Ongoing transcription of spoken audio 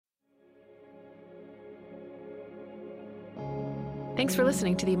Thanks for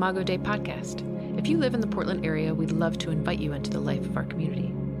listening to the Imago Dei podcast. If you live in the Portland area, we'd love to invite you into the life of our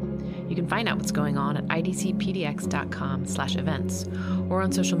community. You can find out what's going on at idcpdx.com/events or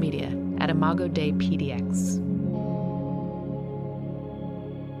on social media at Imago Dei PDX.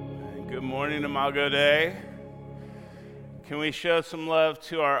 Good morning, Imago Dei. Can we show some love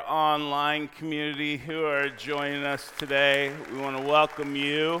to our online community who are joining us today? We want to welcome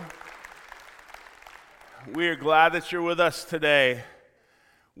you. We are glad that you're with us today.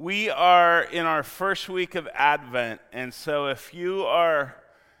 We are in our first week of Advent, and so if you are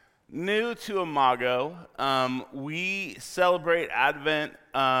new to Imago, we celebrate Advent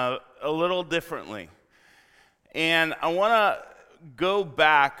a little differently. And I want to go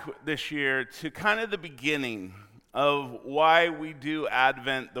back this year to kind of the beginning of why we do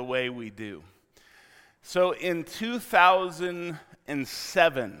Advent the way we do. So in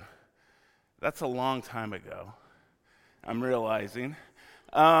 2007, that's a long time ago, I'm realizing,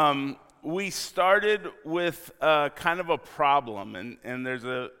 we started with kind of a problem, and there's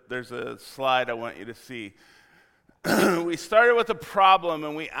a slide I want you to see. We started with a problem,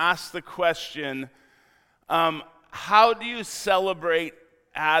 and we asked the question, how do you celebrate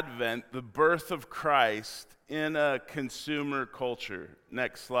Advent, the birth of Christ, in a consumer culture?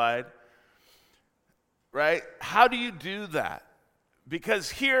 Next slide. Right? How do you do that? Because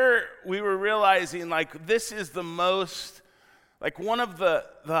here we were realizing, like, this is the most, like, one of the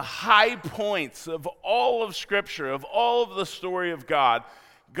high points of all of Scripture, of all of the story of God.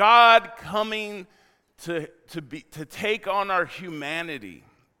 God coming to take on our humanity.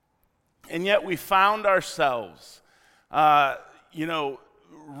 And yet we found ourselves, rushing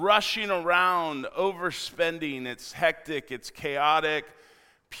around, overspending. It's hectic, it's chaotic.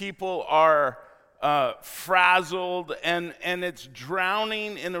 People are frazzled, and it's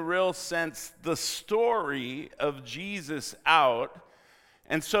drowning, in a real sense, the story of Jesus out.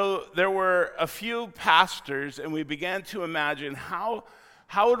 And so there were a few pastors, and we began to imagine how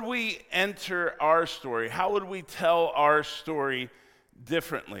would we enter our story? How would we tell our story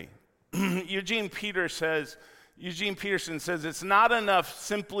differently? Eugene Peterson says it's not enough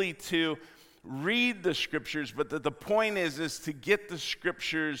simply to read the Scriptures, but that the point is to get the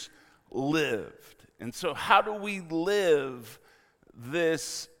Scriptures lived. And so how do we live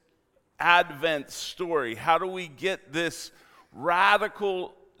this Advent story? How do we get this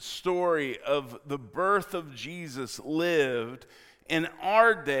radical story of the birth of Jesus lived in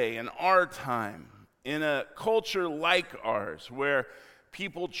our day, in our time, in a culture like ours, where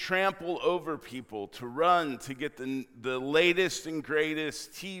people trample over people to run to get the latest and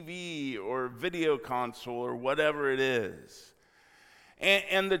greatest TV or video console or whatever it is?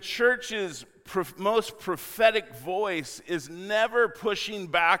 And the church's most prophetic voice is never pushing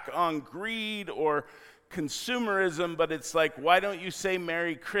back on greed or consumerism, but it's like, why don't you say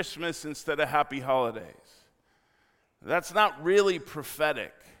Merry Christmas instead of Happy Holidays? That's not really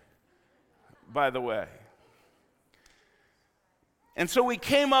prophetic, by the way. And so we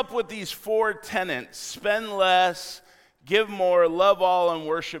came up with these 4 tenets: spend less, give more, love all, and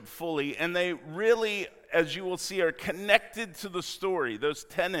worship fully. And they really, as you will see, are connected to the story. Those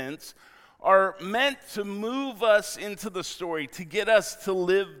tenets are meant to move us into the story, to get us to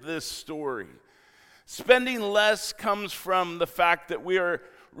live this story. Spending less comes from the fact that we are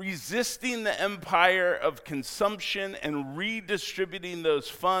resisting the empire of consumption and redistributing those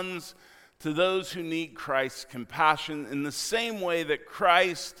funds to those who need Christ's compassion in the same way that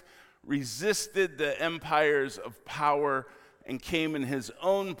Christ resisted the empires of power and came in his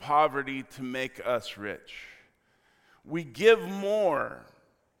own poverty to make us rich. We give more,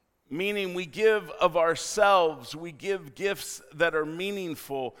 meaning we give of ourselves. We give gifts that are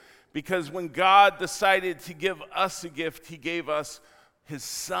meaningful, because when God decided to give us a gift, he gave us his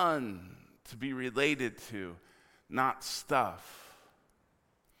Son to be related to, not stuff.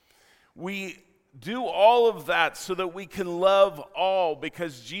 We do all of that so that we can love all,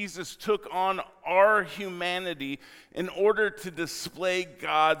 because Jesus took on our humanity in order to display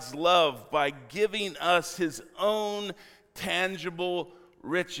God's love by giving us his own tangible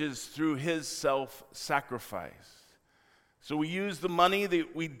riches through his self-sacrifice. So we use the money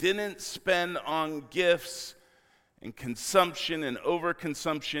that we didn't spend on gifts and consumption and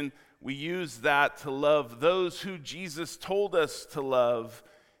overconsumption. We use that to love those who Jesus told us to love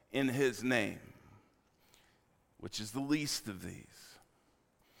in his name, which is the least of these.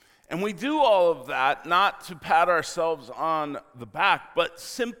 And we do all of that not to pat ourselves on the back, but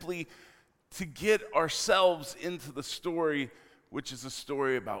simply to get ourselves into the story, which is a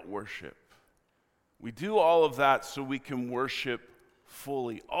story about worship. We do all of that so we can worship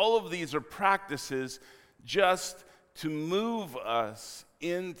fully. All of these are practices just to move us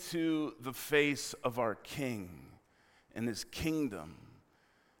into the face of our King and his kingdom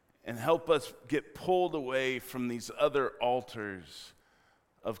and help us get pulled away from these other altars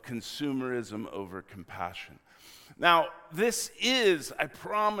of consumerism over compassion. Now, this is, I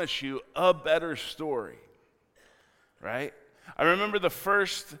promise you, a better story, right? I remember the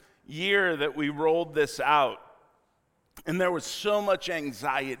first year that we rolled this out, and there was so much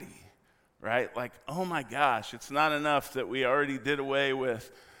anxiety, right? Like, oh my gosh, it's not enough that we already did away with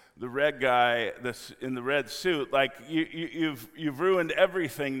the red guy in the red suit. Like, you've ruined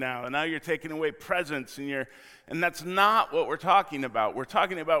everything now, and now you're taking away presents, and that's not what we're talking about. We're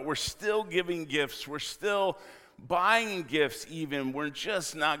talking about we're still giving gifts. We're still buying gifts even. We're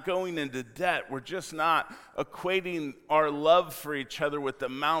just not going into debt. We're just not equating our love for each other with the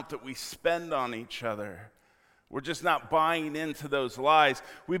amount that we spend on each other. We're just not buying into those lies.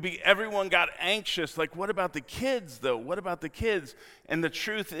 Everyone got anxious, like, what about the kids, though? What about the kids? And the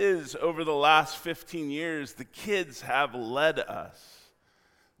truth is, over the last 15 years, the kids have led us.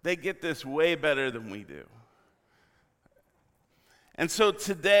 They get this way better than we do. And so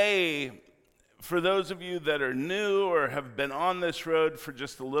today, for those of you that are new or have been on this road for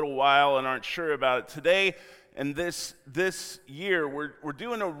just a little while and aren't sure about it, today and this year, we're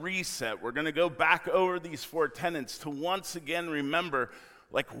doing a reset. We're going to go back over these 4 tenets to once again remember,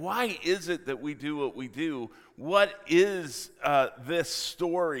 like, why is it that we do what we do? What is this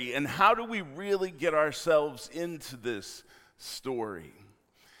story? And how do we really get ourselves into this story?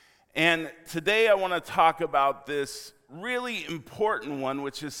 And today I want to talk about this really important one,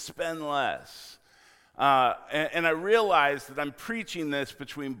 which is spend less. And I realize that I'm preaching this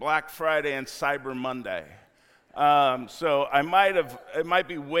between Black Friday and Cyber Monday. So it might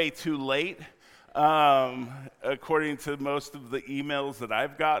be way too late, according to most of the emails that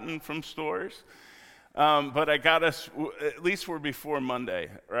I've gotten from stores. But I got us, at least we're before Monday,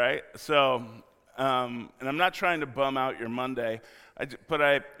 right? So, and I'm not trying to bum out your Monday,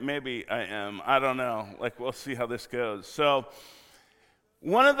 maybe I am. I don't know. Like, we'll see how this goes. So,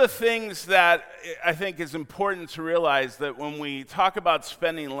 one of the things that I think is important to realize that when we talk about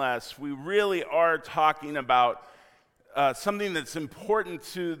spending less, we really are talking about something that's important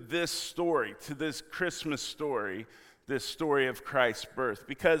to this story, to this Christmas story, this story of Christ's birth.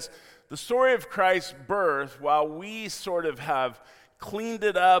 Because the story of Christ's birth, while we sort of have cleaned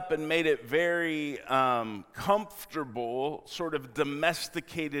it up and made it very comfortable, sort of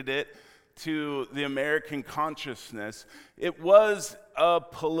domesticated it to the American consciousness, it was a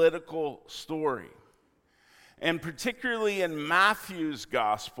political story. And particularly in Matthew's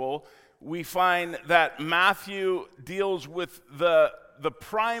gospel, we find that Matthew deals with the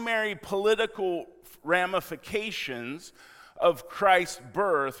primary political ramifications of Christ's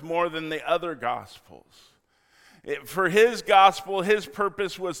birth more than the other gospels. For his gospel, his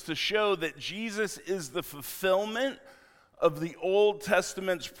purpose was to show that Jesus is the fulfillment of the Old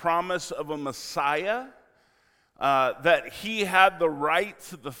Testament's promise of a Messiah, that he had the right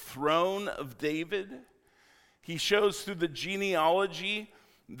to the throne of David. He shows through the genealogy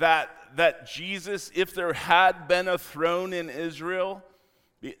that Jesus, if there had been a throne in Israel,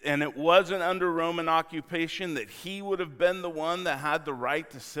 and it wasn't under Roman occupation, that he would have been the one that had the right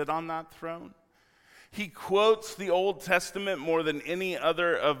to sit on that throne. He quotes the Old Testament more than any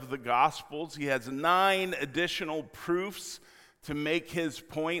other of the Gospels. He has 9 additional proofs to make his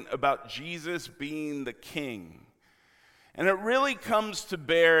point about Jesus being the king. And it really comes to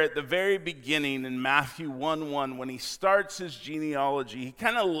bear at the very beginning in Matthew 1:1 when he starts his genealogy. He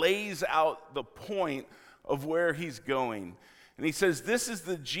kind of lays out the point of where he's going. And he says, this is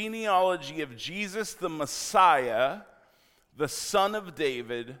the genealogy of Jesus the Messiah, the son of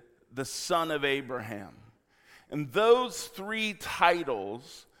David, the son of Abraham. And those 3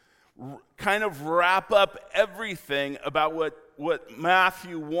 titles kind of wrap up everything about what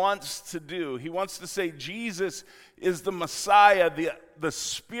Matthew wants to do. He wants to say Jesus is the Messiah, the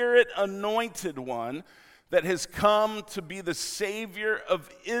Spirit-anointed one that has come to be the Savior of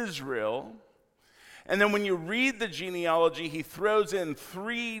Israel. And then when you read the genealogy, he throws in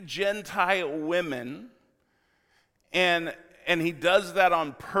 3 Gentile women, and he does that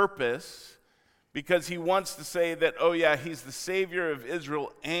on purpose because he wants to say that, oh yeah, he's the Savior of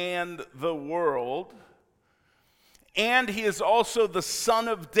Israel and the world. And he is also the son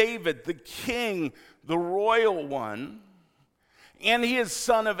of David, the king, the royal one. And he is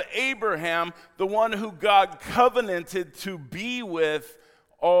son of Abraham, the one who God covenanted to be with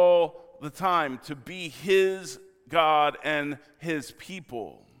all the time, to be his God and his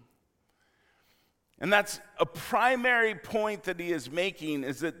people. And that's a primary point that he is making,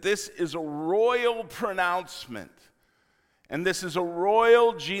 is that this is a royal pronouncement And this is a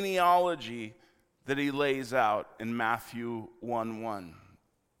royal genealogy that he lays out in Matthew 1:1.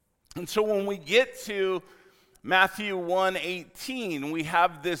 And so when we get to Matthew 1:18, we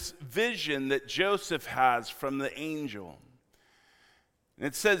have this vision that Joseph has from the angel. And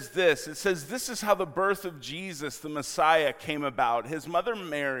it says this is how the birth of Jesus, the Messiah, came about. His mother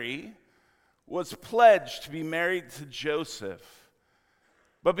Mary was pledged to be married to Joseph.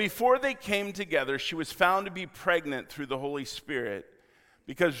 But before they came together, she was found to be pregnant through the Holy Spirit.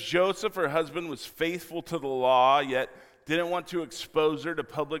 Because Joseph, her husband, was faithful to the law, yet didn't want to expose her to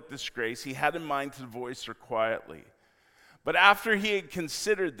public disgrace, he had in mind to divorce her quietly. But after he had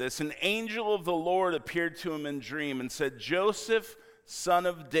considered this, an angel of the Lord appeared to him in a dream and said, "Joseph, son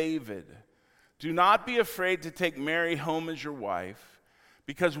of David, do not be afraid to take Mary home as your wife,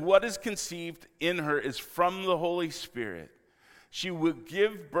 because what is conceived in her is from the Holy Spirit. She will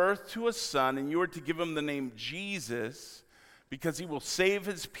give birth to a son, and you are to give him the name Jesus, because he will save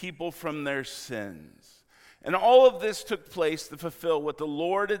his people from their sins." And all of this took place to fulfill what the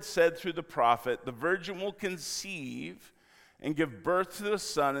Lord had said through the prophet, "The virgin will conceive and give birth to a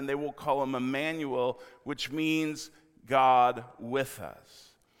son, and they will call him Emmanuel," which means God with us.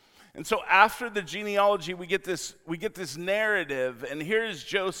 And so after the genealogy, we get this narrative, and here's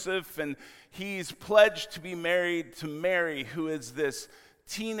Joseph, and he's pledged to be married to Mary, who is this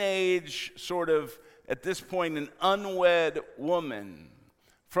teenage, sort of, at this point, an unwed woman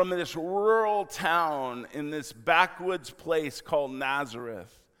from this rural town in this backwoods place called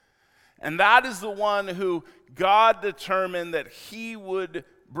Nazareth. And that is the one who God determined that he would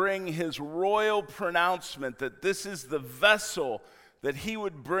bring his royal pronouncement, that this is the vessel that he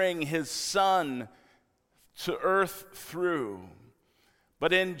would bring his son to earth through.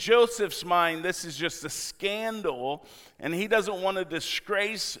 But in Joseph's mind, this is just a scandal, and he doesn't want to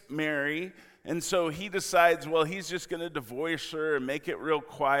disgrace Mary, and so he decides, well, he's just going to divorce her and make it real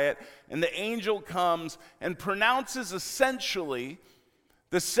quiet. And the angel comes and pronounces essentially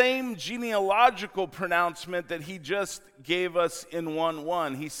the same genealogical pronouncement that he just gave us in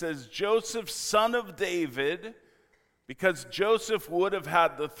 1:1. He says, "Joseph, son of David," because Joseph would have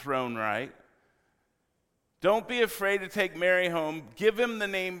had the throne right. "Don't be afraid to take Mary home. Give him the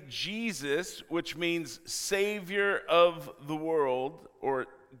name Jesus," which means Savior of the world, or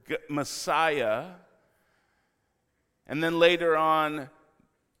Messiah. And then later on,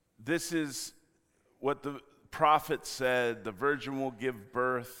 this is what the prophet said, "The virgin will give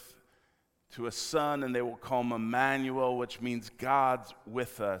birth to a son, and they will call him Emmanuel," which means God's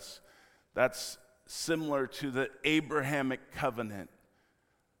with us. That's similar to the Abrahamic covenant.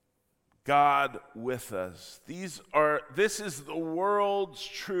 God with us. This is the world's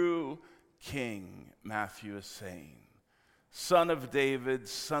true king, Matthew is saying. Son of David,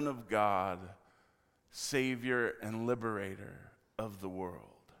 Son of God, Savior and liberator of the world.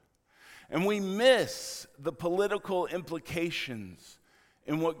 And we miss the political implications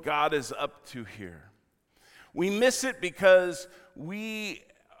in what God is up to here. We miss it because we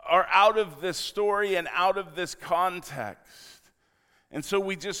are out of this story and out of this context. And so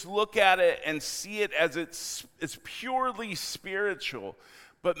we just look at it and see it as it's purely spiritual.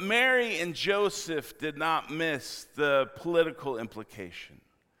 But Mary and Joseph did not miss the political implication.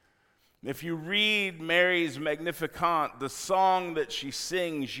 If you read Mary's Magnificat, the song that she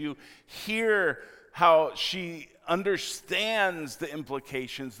sings, you hear how she understands the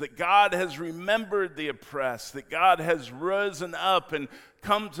implications, that God has remembered the oppressed, that God has risen up and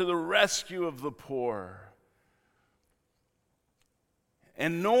come to the rescue of the poor.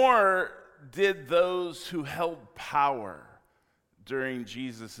 And nor did those who held power during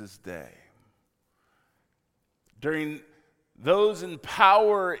Jesus' day. Those in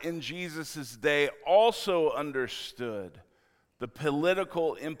power in Jesus' day also understood the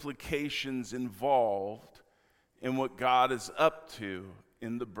political implications involved in what God is up to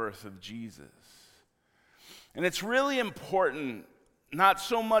in the birth of Jesus. And it's really important, not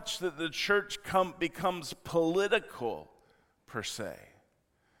so much that the church becomes political per se,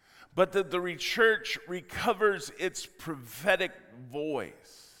 but that the church recovers its prophetic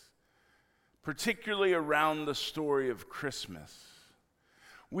voice, particularly around the story of Christmas.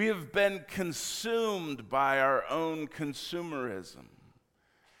 We have been consumed by our own consumerism,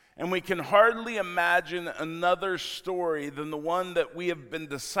 and we can hardly imagine another story than the one that we have been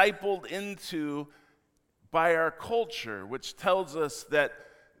discipled into by our culture, which tells us that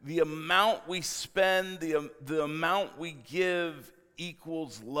the amount we spend, the amount we give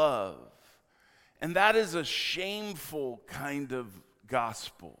equals love. And that is a shameful kind of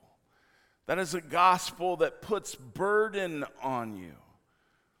gospel. That is a gospel that puts burden on you,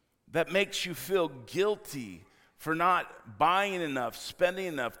 that makes you feel guilty for not buying enough, spending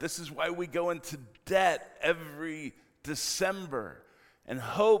enough. This is why we go into debt every December and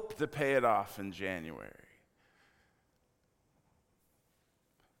hope to pay it off in January.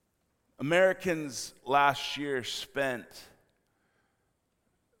 Americans last year spent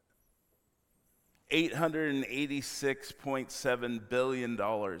 $886.7 billion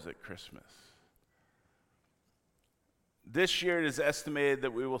at Christmas. This year it is estimated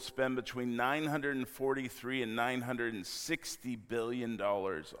that we will spend between $943 and $960 billion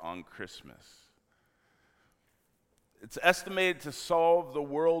on Christmas. It's estimated to solve the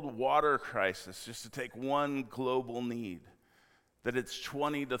world water crisis, just to take one global need, that it's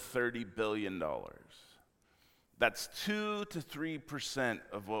 $20 to $30 billion. That's 2 to 3%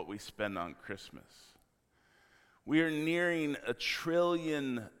 of what we spend on Christmas. We are nearing $1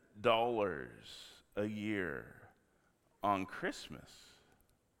 trillion a year on Christmas.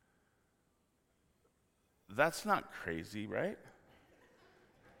 That's not crazy, right?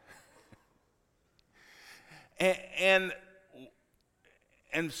 And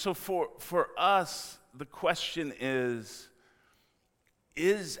so for us, the question is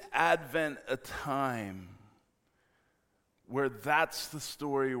Advent a time where that's the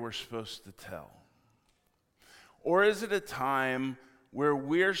story we're supposed to tell? Or is it a time where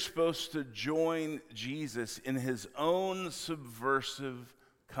we're supposed to join Jesus in his own subversive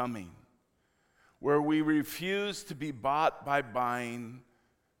coming, where we refuse to be bought by buying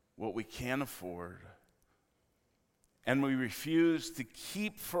what we can't afford, and we refuse to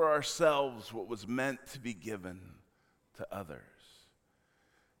keep for ourselves what was meant to be given to others?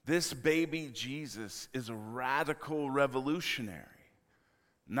 This baby Jesus is a radical revolutionary,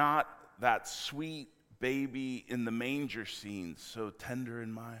 not that sweet baby in the manger scene, so tender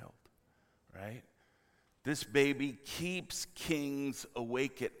and mild, right? This baby keeps kings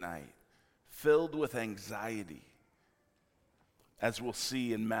awake at night, filled with anxiety, as we'll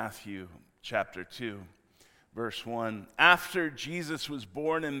see in Matthew chapter 2, verse 1. After Jesus was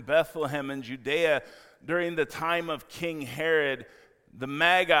born in Bethlehem in Judea during the time of King Herod, the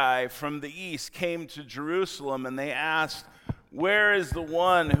Magi from the east came to Jerusalem, and they asked, "Where is the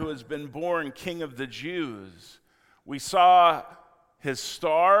one who has been born King of the Jews? We saw his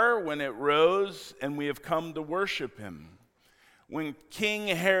star when it rose, and we have come to worship him." When King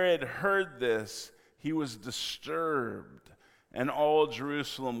Herod heard this, he was disturbed, and all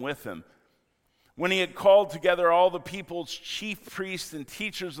Jerusalem with him. When he had called together all the people's chief priests and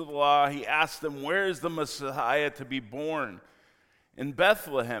teachers of the law, he asked them, "Where is the Messiah to be born?" "In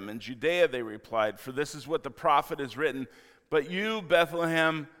Bethlehem in Judea," they replied, "for this is what the prophet has written. But you,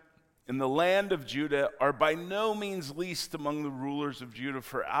 Bethlehem, in the land of Judah, are by no means least among the rulers of Judah,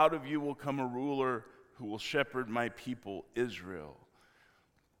 for out of you will come a ruler who will shepherd my people Israel."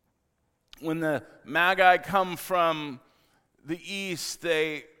 When the Magi come from the east,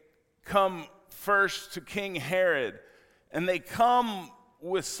 they come first to King Herod, and they come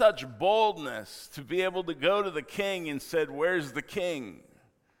with such boldness to be able to go to the king and said, "Where's the king?"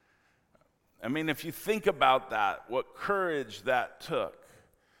 I mean, if you think about that, what courage that took.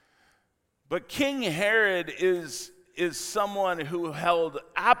 But King Herod is someone who held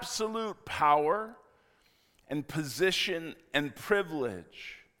absolute power and position and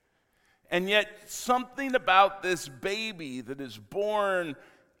privilege. And yet something about this baby that is born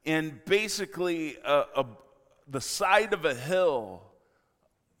in basically the side of a hill,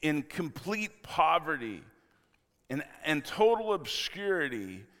 in complete poverty and total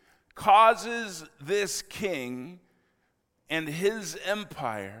obscurity, causes this king and his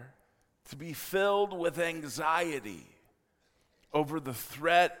empire to be filled with anxiety over the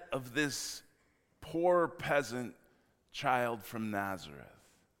threat of this poor peasant child from Nazareth.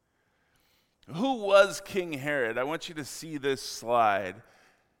 Who was King Herod? I want you to see this slide.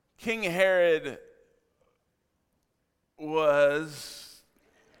 King Herod was,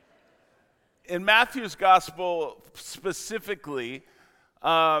 in Matthew's gospel specifically,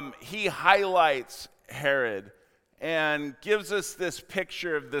 he highlights Herod and gives us this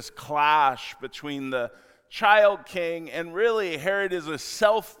picture of this clash between the child king, and really Herod is a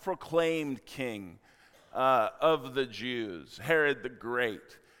self-proclaimed king of the Jews, Herod the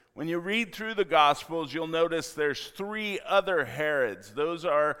Great. When you read through the Gospels, you'll notice there's 3 other Herods. Those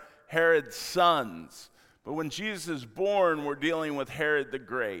are Herod's sons. But when Jesus is born, we're dealing with Herod the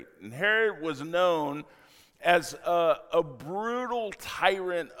Great. And Herod was known as a brutal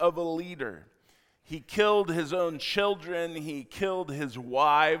tyrant of a leader. He killed his own children. He killed his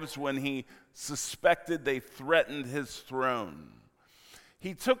wives when he suspected they threatened his throne.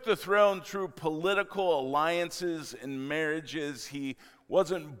 He took the throne through political alliances and marriages. He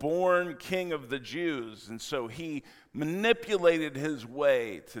wasn't born king of the Jews, and so he manipulated his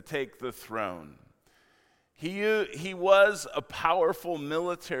way to take the throne. He was a powerful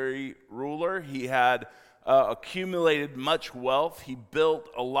military ruler. He had accumulated much wealth. He built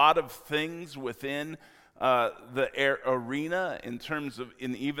a lot of things within the arena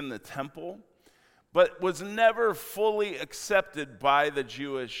in even the temple, but was never fully accepted by the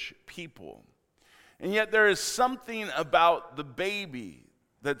Jewish people. And yet there is something about the baby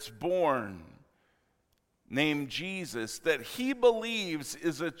that's born named Jesus that he believes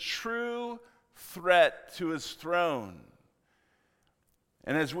is a true threat to his throne.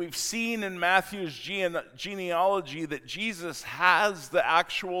 And as we've seen in Matthew's genealogy, that Jesus has the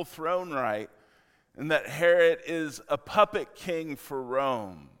actual throne right, and that Herod is a puppet king for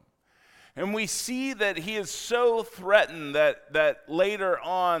Rome. And we see that he is so threatened that later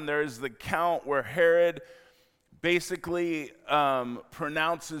on there's the count where Herod basically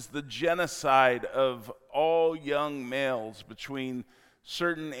pronounces the genocide of all young males between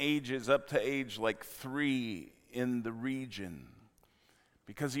certain ages up to age like 3 in the region,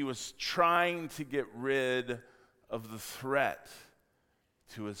 because he was trying to get rid of the threat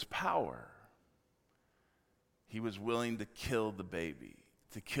to his power. He was willing to kill the baby,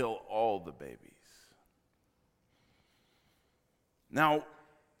 to kill all the babies. Now,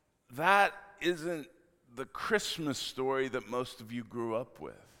 that isn't the Christmas story that most of you grew up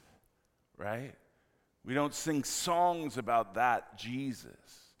with, right? We don't sing songs about that Jesus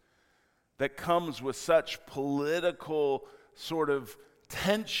that comes with such political sort of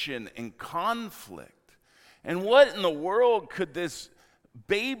tension and conflict. And what in the world could this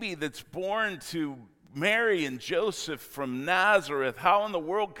baby that's born to Mary and Joseph from Nazareth, how in the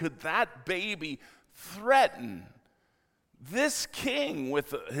world could that baby threaten this king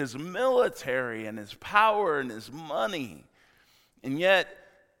with his military and his power and his money? And yet,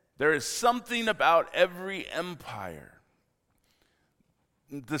 there is something about every empire,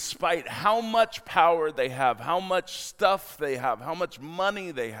 despite how much power they have, how much stuff they have, how much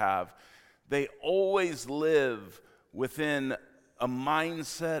money they have, they always live within a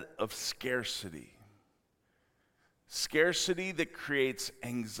mindset of scarcity. Scarcity that creates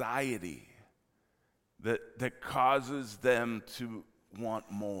anxiety, that causes them to want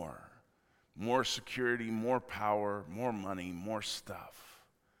more security, more power, more money, more stuff.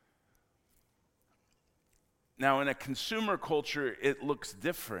 Now, in a consumer culture, it looks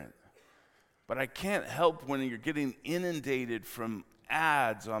different, but I can't help when you're getting inundated from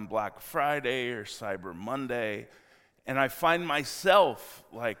ads on Black Friday or Cyber Monday, and I find myself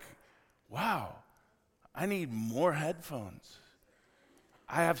like, wow, I need more headphones.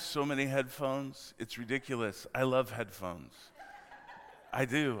 I have so many headphones, it's ridiculous. I love headphones. I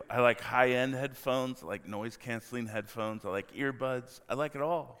do. I like high-end headphones, I like noise-canceling headphones, I like earbuds, I like it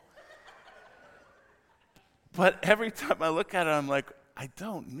all. But every time I look at it, I'm like, I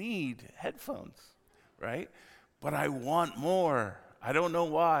don't need headphones, right? But I want more. I don't know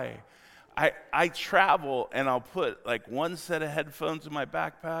why. I travel and I'll put like one set of headphones in my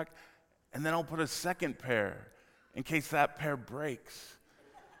backpack, and then I'll put a second pair in case that pair breaks.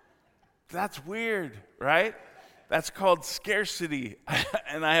 That's weird, right? That's called scarcity.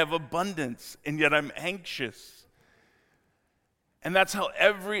 And I have abundance, and yet I'm anxious. And that's how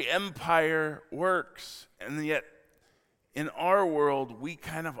every empire works. And yet, in our world, we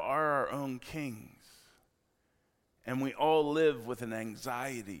kind of are our own kings. And we all live with an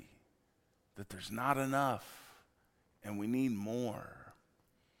anxiety that there's not enough, and we need more.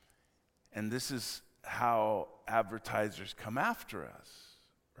 And this is how advertisers come after us,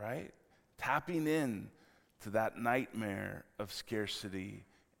 right? Tapping in to that nightmare of scarcity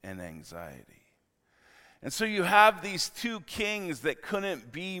and anxiety. And so you have these two kings that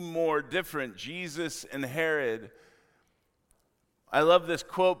couldn't be more different, Jesus and Herod. I love this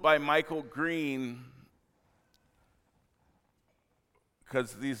quote by Michael Green,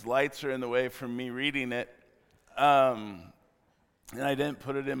 because these lights are in the way from me reading it, and I didn't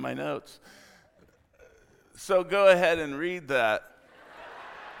put it in my notes. So go ahead and read that.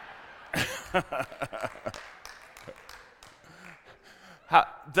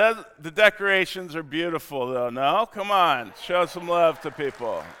 The decorations are beautiful, though. No? Come on. Show some love to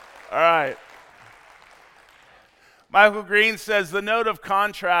people. All right. Michael Green says, the note of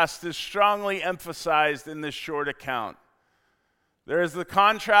contrast is strongly emphasized in this short account. There is the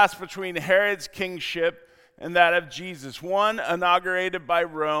contrast between Herod's kingship and that of Jesus. One, inaugurated by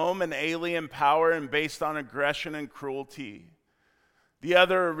Rome, an alien power and based on aggression and cruelty. The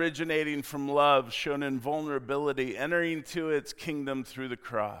other originating from love, shown in vulnerability, entering to its kingdom through the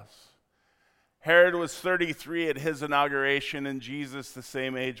cross. Herod was 33 at his inauguration, and Jesus the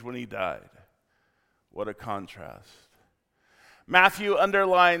same age when he died. What a contrast. Matthew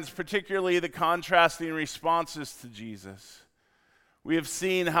underlines particularly the contrasting responses to Jesus. We have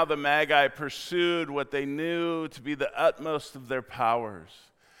seen how the Magi pursued what they knew to be the utmost of their powers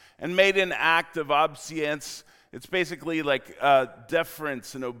and made an act of obedience. It's basically like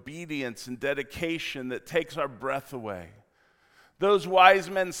deference and obedience and dedication that takes our breath away. Those wise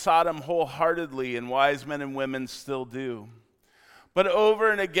men sought him wholeheartedly, and wise men and women still do. But over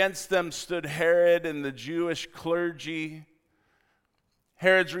and against them stood Herod and the Jewish clergy.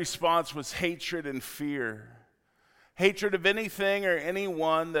 Herod's response was hatred and fear. Hatred of anything or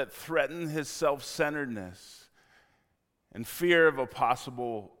anyone that threatened his self-centeredness, and fear of a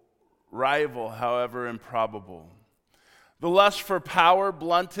possible rival, however improbable. The lust for power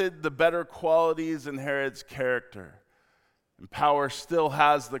blunted the better qualities in Herod's character. And power still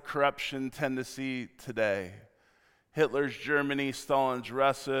has the corruption tendency today. Hitler's Germany, Stalin's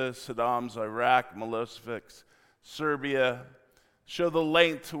Russia, Saddam's Iraq, Milosevic's Serbia show the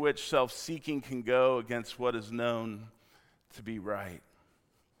length to which self-seeking can go against what is known to be right.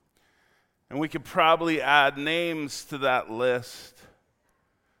 And we could probably add names to that list.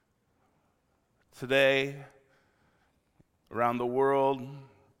 Today, around the world,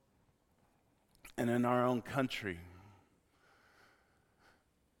 and in our own country,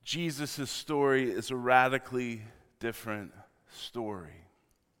 Jesus' story is a radically different story.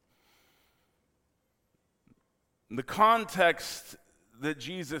 The context that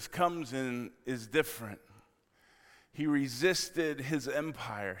Jesus comes in is different. He resisted his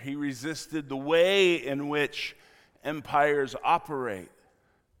empire. He resisted the way in which empires operate.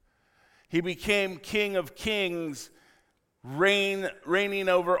 He became King of Kings, reigning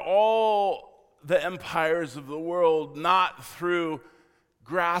over all the empires of the world, not through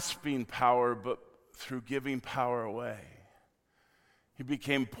grasping power, but through giving power away. He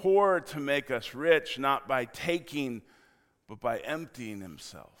became poor to make us rich, not by taking, but by emptying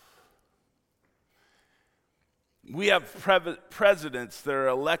himself. We have presidents that are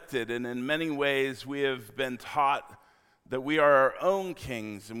elected, and in many ways we have been taught that we are our own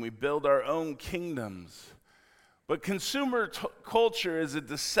kings and we build our own kingdoms. But consumer culture is a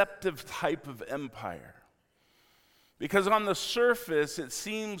deceptive type of empire. Because on the surface, it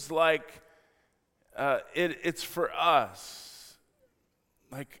seems like it's for us.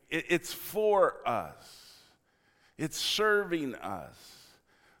 Like it's for us. It's serving us.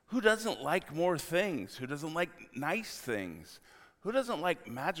 Who doesn't like more things? Who doesn't like nice things? Who doesn't like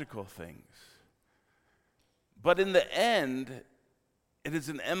magical things? But in the end, it is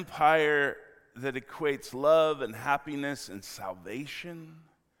an empire that equates love and happiness and salvation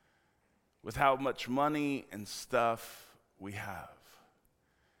with how much money and stuff we have.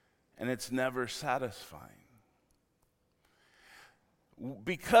 And it's never satisfying.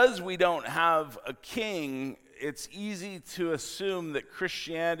 Because we don't have a king, it's easy to assume that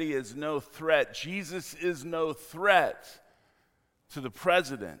Christianity is no threat. Jesus is no threat to the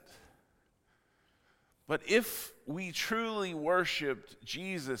president. But if we truly worshiped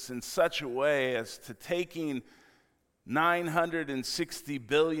Jesus in such a way as to taking $960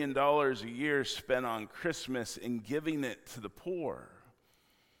 billion a year spent on Christmas and giving it to the poor,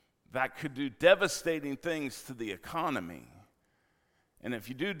 that could do devastating things to the economy. And if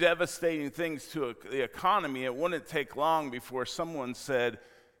you do devastating things to the economy, it wouldn't take long before someone said,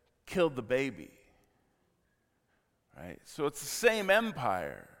 kill the baby. Right? So it's the same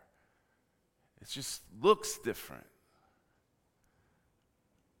empire. It just looks different.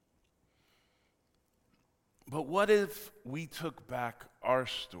 But what if we took back our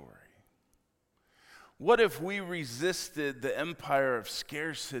story? What if we resisted the empire of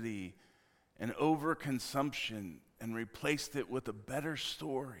scarcity and overconsumption and replaced it with a better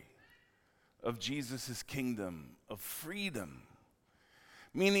story of Jesus' kingdom, of freedom?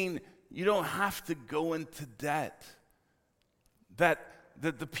 Meaning you don't have to go into debt. That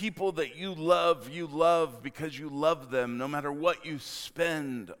the people that you love because you love them no matter what you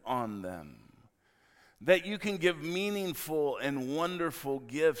spend on them. That you can give meaningful and wonderful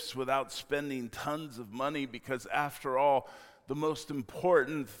gifts without spending tons of money, because after all, the most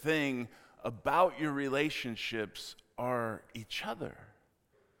important thing about your relationships are each other.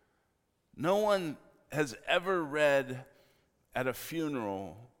 No one has ever read at a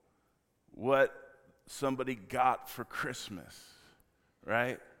funeral what somebody got for Christmas,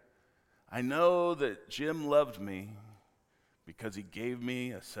 right? I know that Jim loved me because he gave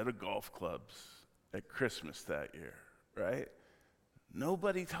me a set of golf clubs at Christmas that year, right?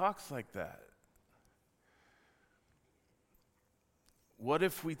 Nobody talks like that. what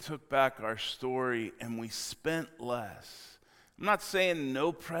if we took back our story and we spent less? I'm not saying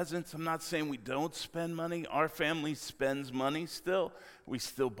no presents. I'm not saying we don't spend money. Our family spends money still. We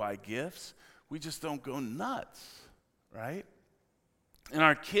still buy gifts. We just don't go nuts, right? And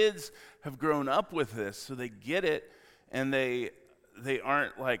our kids have grown up with this, so they get it, and they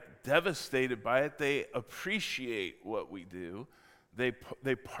aren't like devastated by it. They appreciate what we do. They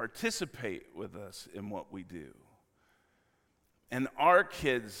participate with us in what we do. And our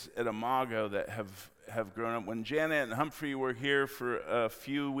kids at Imago that have grown up, when Janet and Humphrey were here for a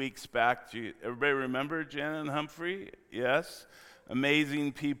few weeks back, everybody remember Janet and Humphrey? Yes,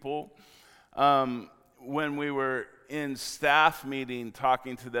 amazing people. When we were in staff meeting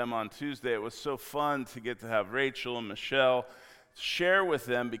talking to them on Tuesday, it was so fun to get to have Rachel and Michelle share with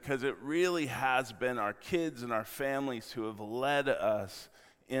them, because it really has been our kids and our families who have led us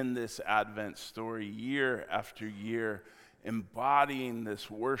in this Advent story year after year, embodying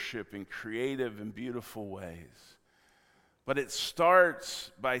this worship in creative and beautiful ways. But it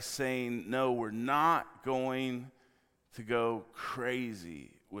starts by saying, no, we're not going to go crazy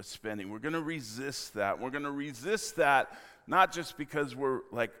with spending. We're going to resist that. We're going to resist that not just because we're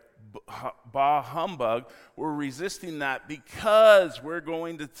like bah humbug. We're resisting that because we're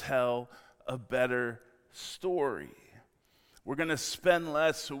going to tell a better story. We're going to spend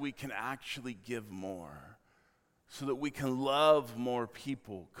less so we can actually give more, so that we can love more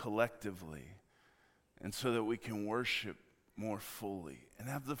people collectively, and so that we can worship more fully and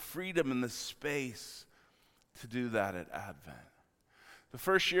have the freedom and the space to do that at Advent. The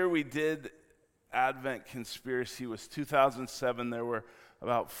first year we did Advent Conspiracy was 2007. There were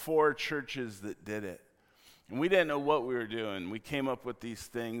about 4 churches that did it. And we didn't know what we were doing. We came up with these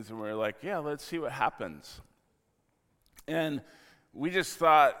things and we were like, yeah, let's see what happens. And we just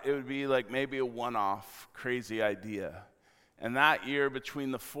thought it would be like maybe a one-off crazy idea. And that year,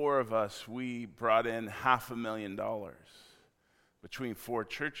 between the 4 of us, we brought in $500,000 between 4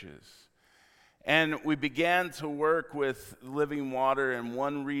 churches. And we began to work with Living Water in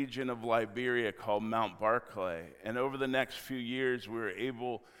one region of Liberia called Mount Barclay. And over the next few years, we were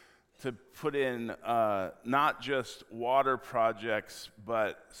able to put in not just water projects,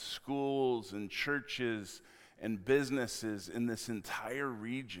 but schools and churches and businesses in this entire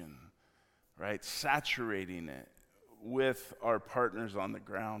region, right? Saturating it with our partners on the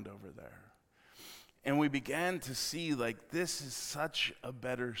ground over there. And we began to see, like, this is such a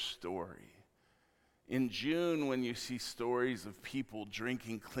better story. In June, when you see stories of people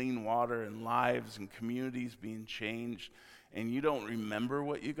drinking clean water and lives and communities being changed, and you don't remember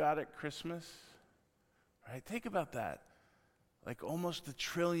what you got at Christmas, right? Think about that. Like almost $1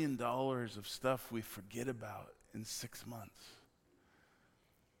 trillion of stuff we forget about in 6 months.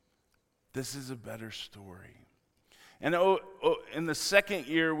 This is a better story. And in the second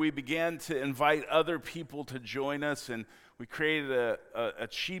year, we began to invite other people to join us, and we created a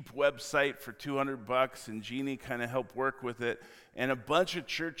cheap website for $200, and Jeannie kind of helped work with it. And a bunch of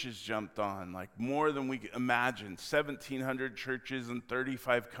churches jumped on, like more than we imagined, 1,700 churches in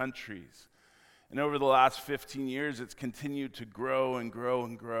 35 countries. And over the last 15 years, it's continued to grow and grow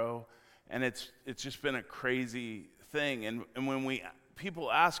and grow. And it's just been a crazy thing. And when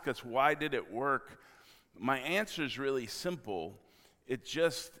people ask us, why did it work? My answer is really simple.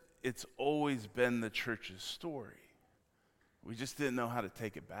 It's always been the church's story. We just didn't know how to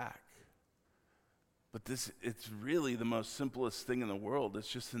take it back. But it's really the most simplest thing in the world. It's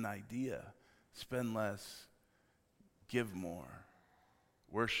just an idea. Spend less, give more,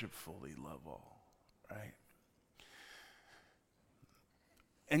 worship fully, love all, right?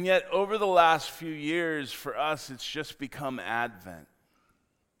 And yet, over the last few years, for us, it's just become Advent.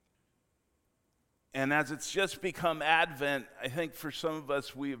 And as it's just become Advent, I think for some of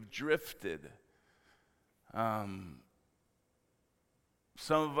us, we have drifted. Some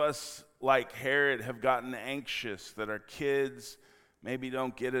of us, like Herod, have gotten anxious that our kids maybe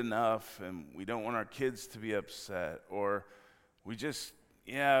don't get enough, and we don't want our kids to be upset. Or we just,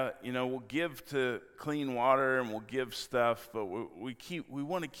 we'll give to clean water and we'll give stuff, but we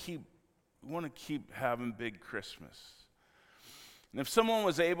want to keep having big Christmas. And if someone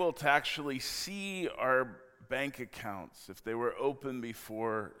was able to actually see our bank accounts, if they were open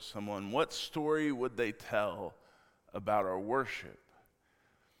before someone, what story would they tell about our worship?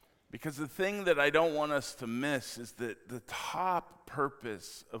 Because the thing that I don't want us to miss is that the top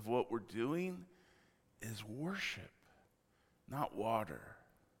purpose of what we're doing is worship, not water.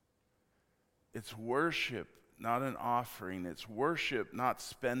 It's worship, not an offering. It's worship, not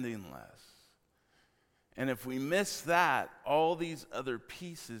spending less. And if we miss that, all these other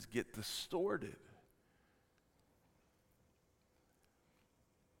pieces get distorted.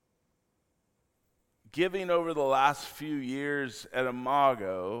 giving over the last few years at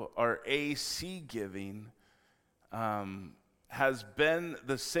Imago, our AC giving, has been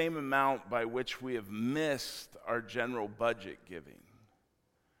the same amount by which we have missed our general budget giving,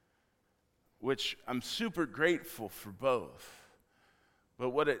 which I'm super grateful for both. But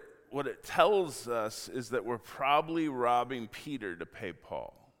what it tells us is that we're probably robbing Peter to pay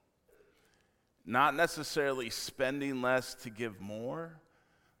Paul. Not necessarily spending less to give more,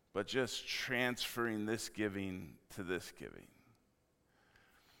 but just transferring this giving to this giving.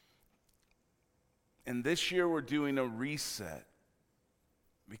 And this year we're doing a reset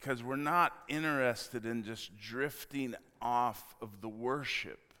because we're not interested in just drifting off of the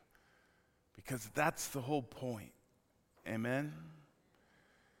worship, because that's the whole point. Amen?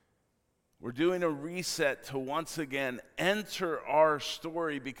 We're doing a reset to once again enter our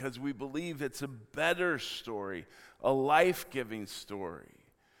story because we believe it's a better story, a life-giving story.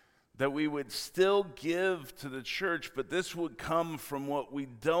 That we would still give to the church, but this would come from what we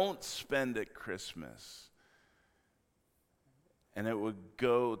don't spend at Christmas. And it would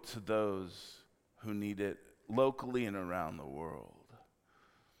go to those who need it locally and around the world.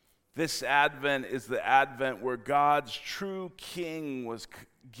 This Advent is the Advent where God's true King was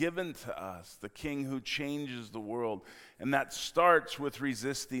given to us, the King who changes the world. And that starts with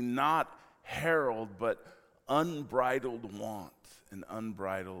resisting not herald, but unbridled want and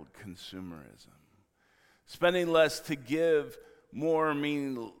unbridled consumerism. Spending less to give more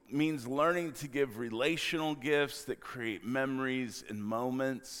means learning to give relational gifts that create memories and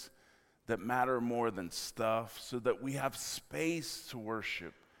moments that matter more than stuff, so that we have space to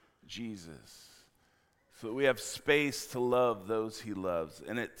worship Jesus, so that we have space to love those he loves.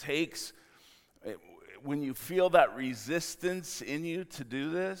 And it takes, when you feel that resistance in you to do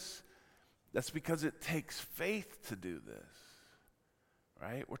this, that's because it takes faith to do this,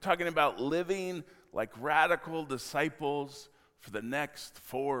 right? We're talking about living like radical disciples for the next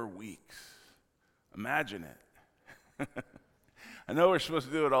 4 weeks. Imagine it. I know we're supposed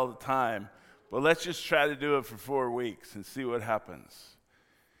to do it all the time, but let's just try to do it for 4 weeks and see what happens.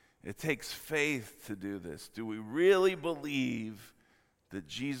 It takes faith to do this. Do we really believe that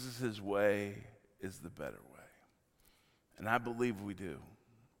Jesus' way is the better way? And I believe we do.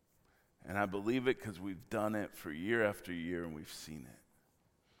 And I believe it because we've done it for year after year and we've seen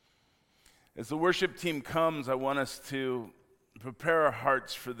it. As the worship team comes, I want us to prepare our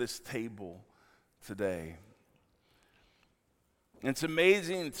hearts for this table today. It's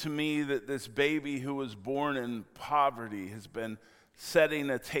amazing to me that this baby who was born in poverty has been setting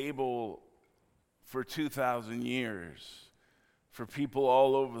a table for 2,000 years for people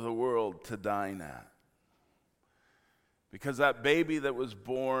all over the world to dine at. Because that baby that was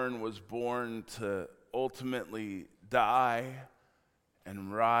born to ultimately die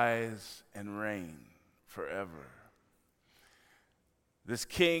and rise and reign forever. This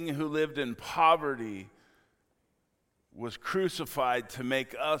king who lived in poverty was crucified to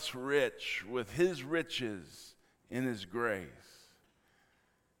make us rich with his riches in his grace.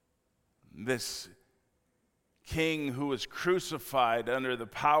 This king who was crucified under the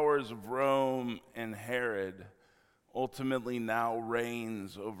powers of Rome and Herod ultimately now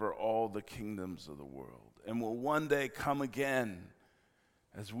reigns over all the kingdoms of the world and will one day come again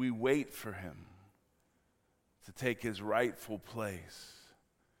as we wait for him to take his rightful place.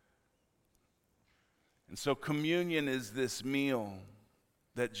 And so communion is this meal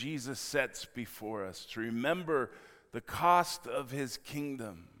that Jesus sets before us to remember the cost of his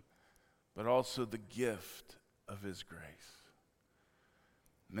kingdom, but also the gift of his grace.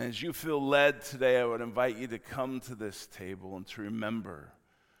 And as you feel led today, I would invite you to come to this table and to remember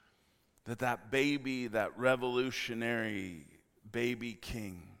that that baby, that revolutionary baby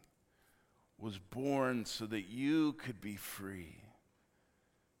king, was born so that you could be free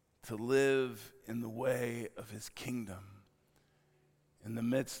to live in the way of his kingdom in the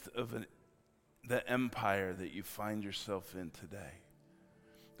midst of the empire that you find yourself in today.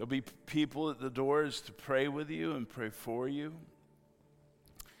 There'll be people at the doors to pray with you and pray for you.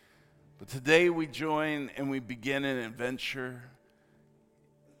 But today we join and we begin an adventure,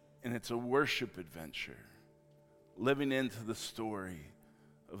 and it's a worship adventure, living into the story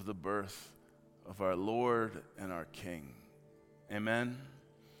of the birth of our Lord and our King. Amen.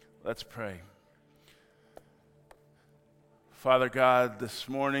 Let's pray. Father God, this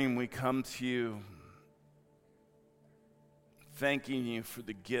morning we come to you thanking you for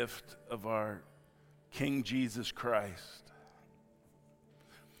the gift of our King Jesus Christ.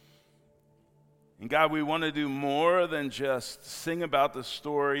 And God, we want to do more than just sing about the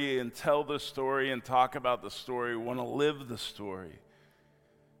story and tell the story and talk about the story. We want to live the story.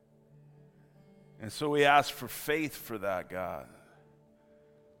 And so we ask for faith for that, God.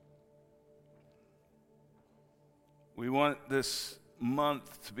 We want this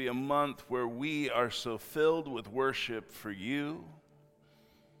month to be a month where we are so filled with worship for you,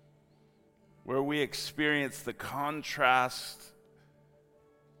 where we experience the contrast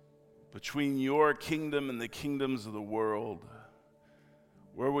between your kingdom and the kingdoms of the world,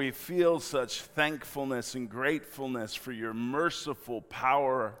 where we feel such thankfulness and gratefulness for your merciful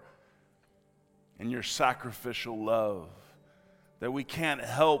power and your sacrificial love, that we can't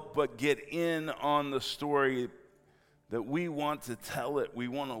help but get in on the story, that we want to tell it, we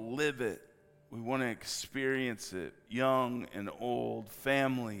want to live it, we want to experience it, young and old,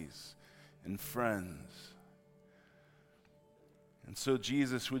 families and friends. And so,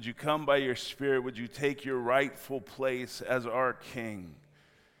 Jesus, would you come by your Spirit? Would you take your rightful place as our King,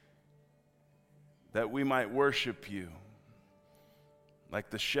 that we might worship you like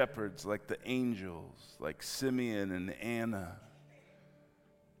the shepherds, like the angels, like Simeon and Anna.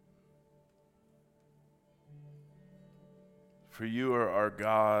 For you are our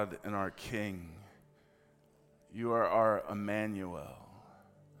God and our King. You are our Emmanuel,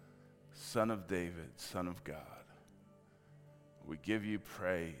 Son of David, Son of God. We give you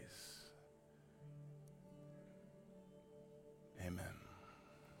praise. Amen.